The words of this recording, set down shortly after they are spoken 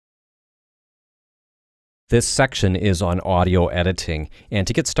This section is on audio editing, and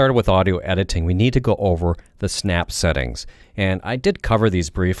to get started with audio editing, we need to go over the snap settings. And I did cover these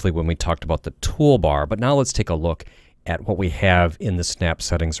briefly when we talked about the toolbar, but now let's take a look at what we have in the snap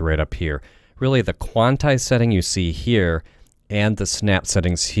settings right up here. Really, the quantize setting you see here and the snap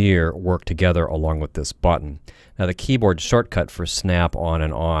settings here work together along with this button. Now the keyboard shortcut for snap on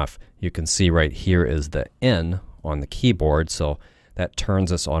and off, you can see right here is the N on the keyboard, so that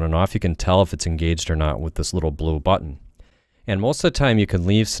turns this on and off. You can tell if it's engaged or not with this little blue button. And most of the time you can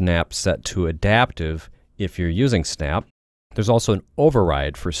leave snap set to adaptive if you're using snap. There's also an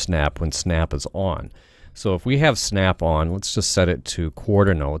override for snap when snap is on. So if we have snap on, let's just set it to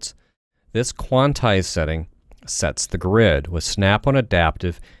quarter notes. This quantize setting sets the grid. With snap on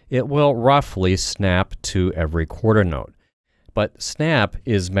adaptive, it will roughly snap to every quarter note. But snap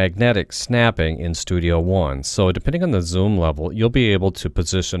is magnetic snapping in Studio One. So depending on the zoom level, you'll be able to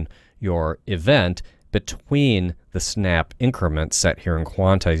position your event between the snap increment set here in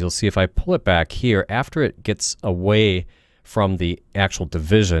quantize. You'll see if I pull it back here, after it gets away from the actual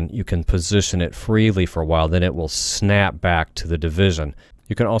division, you can position it freely for a while, then it will snap back to the division.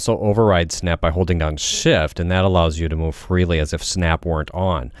 You can also override snap by holding down Shift, and that allows you to move freely as if snap weren't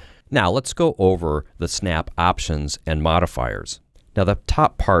on. Now let's go over the snap options and modifiers. Now the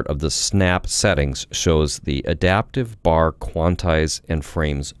top part of the snap settings shows the adaptive, bar, quantize, and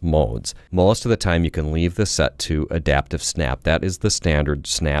frames modes. Most of the time you can leave this set to adaptive snap. That is the standard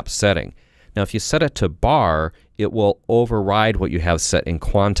snap setting. Now if you set it to bar, it will override what you have set in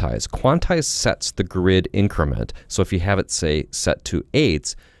quantize. Quantize sets the grid increment. So if you have it, say, set to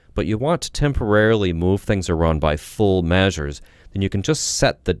 8ths, but you want to temporarily move things around by full measures, then you can just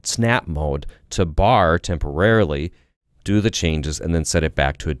set the snap mode to bar temporarily, do the changes, and then set it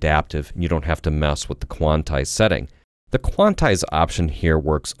back to adaptive. You don't have to mess with the quantize setting. The quantize option here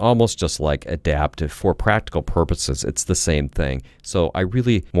works almost just like adaptive. For practical purposes, it's the same thing. So I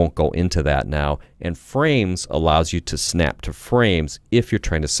really won't go into that now. And frames allows you to snap to frames if you're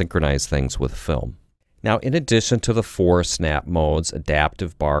trying to synchronize things with film. Now, in addition to the 4 snap modes,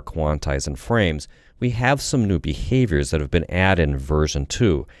 adaptive, bar, quantize, and frames, we have some new behaviors that have been added in version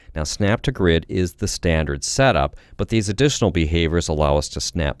 2. Now, snap to grid is the standard setup, but these additional behaviors allow us to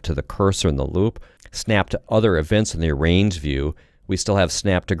snap to the cursor in the loop, snap to other events in the arrange view. We still have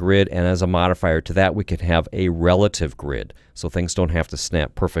snap to grid, and as a modifier to that, we can have a relative grid. So things don't have to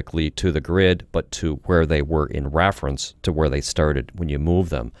snap perfectly to the grid, but to where they were in reference to where they started when you move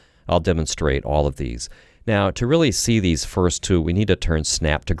them. I'll demonstrate all of these. Now, to really see these first two, we need to turn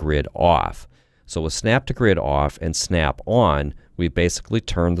snap to grid off. So with snap to grid off and snap on, we basically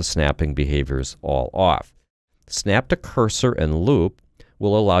turn the snapping behaviors all off. Snap to cursor and loop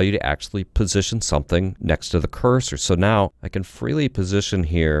will allow you to actually position something next to the cursor. So now I can freely position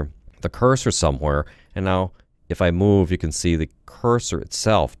here the cursor somewhere, and now if I move, you can see the cursor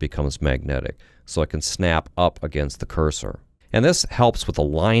itself becomes magnetic. So I can snap up against the cursor. And this helps with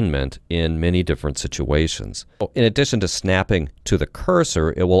alignment in many different situations. In addition to snapping to the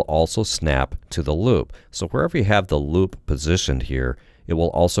cursor, it will also snap to the loop. So wherever you have the loop positioned here, it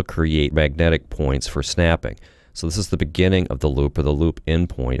will also create magnetic points for snapping. So this is the beginning of the loop, or the loop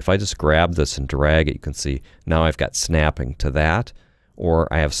endpoint. If I just grab this and drag it, you can see now I've got snapping to that, or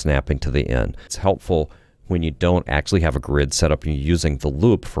I have snapping to the end. It's helpful when you don't actually have a grid set up and you're using the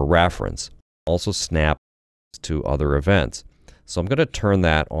loop for reference. Also snap to other events. So I'm going to turn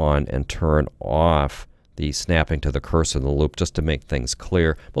that on and turn off the snapping to the cursor in the loop just to make things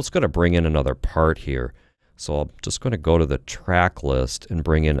clear. But it's going to bring in another part here. So I'm just going to go to the track list and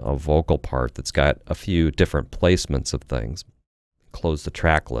bring in a vocal part that's got a few different placements of things. Close the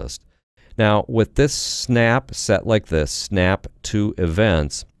track list. Now with this snap set like this, snap to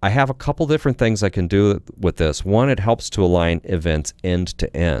events, I have a couple different things I can do with this. One, it helps to align events end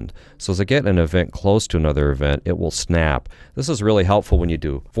to end. So as I get an event close to another event, it will snap. This is really helpful when you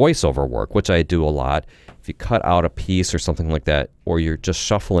do voiceover work, which I do a lot. If you cut out a piece or something like that, or you're just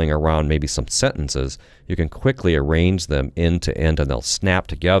shuffling around maybe some sentences, you can quickly arrange them end to end and they'll snap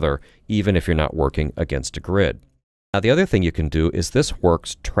together even if you're not working against a grid. Now the other thing you can do is this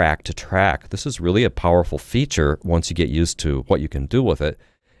works track to track. This is really a powerful feature once you get used to what you can do with it.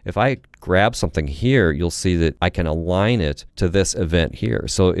 If I grab something here, you'll see that I can align it to this event here.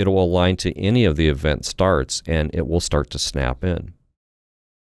 So it will align to any of the event starts and it will start to snap in.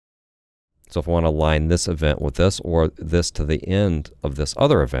 So if I want to align this event with this or this to the end of this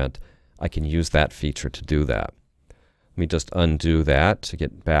other event, I can use that feature to do that. Let me just undo that to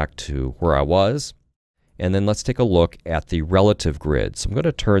get back to where I was. And then let's take a look at the relative grid. So I'm going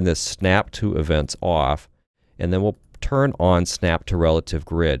to turn this snap to events off, and then we'll turn on Snap to Relative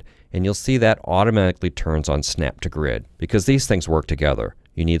Grid, and you'll see that automatically turns on Snap to Grid because these things work together.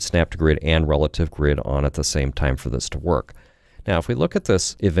 You need Snap to Grid and Relative Grid on at the same time for this to work. Now, if we look at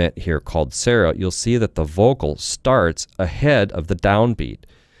this event here called Sarah, you'll see that the vocal starts ahead of the downbeat.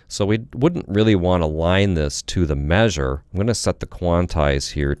 So we wouldn't really want to line this to the measure. I'm going to set the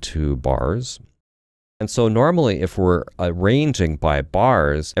quantize here to bars. And so normally if we're arranging by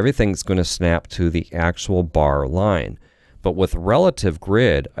bars, everything's going to snap to the actual bar line. But with Relative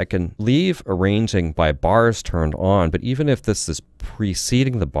Grid, I can leave arranging by bars turned on, but even if this is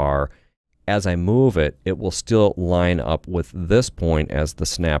preceding the bar, as I move it, it will still line up with this point as the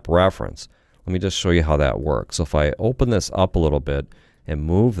snap reference. Let me just show you how that works. So if I open this up a little bit and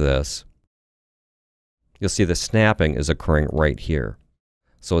move this, you'll see the snapping is occurring right here.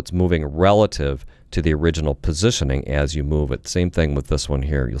 So it's moving relative to the original positioning as you move it. Same thing with this one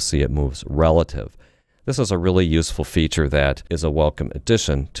here. You'll see it moves relative. This is a really useful feature that is a welcome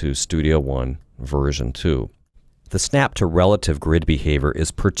addition to Studio One version 2. The snap to relative grid behavior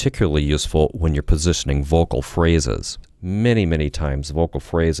is particularly useful when you're positioning vocal phrases. Many times vocal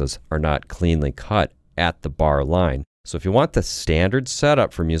phrases are not cleanly cut at the bar line. So if you want the standard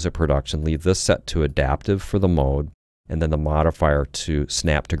setup for music production, leave this set to adaptive for the mode and then the modifier to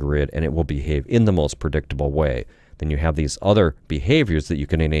snap to grid, and it will behave in the most predictable way. Then you have these other behaviors that you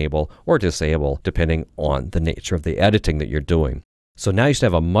can enable or disable depending on the nature of the editing that you're doing. So now you should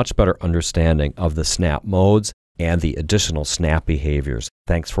have a much better understanding of the snap modes and the additional snap behaviors.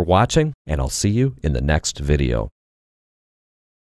 Thanks for watching, and I'll see you in the next video.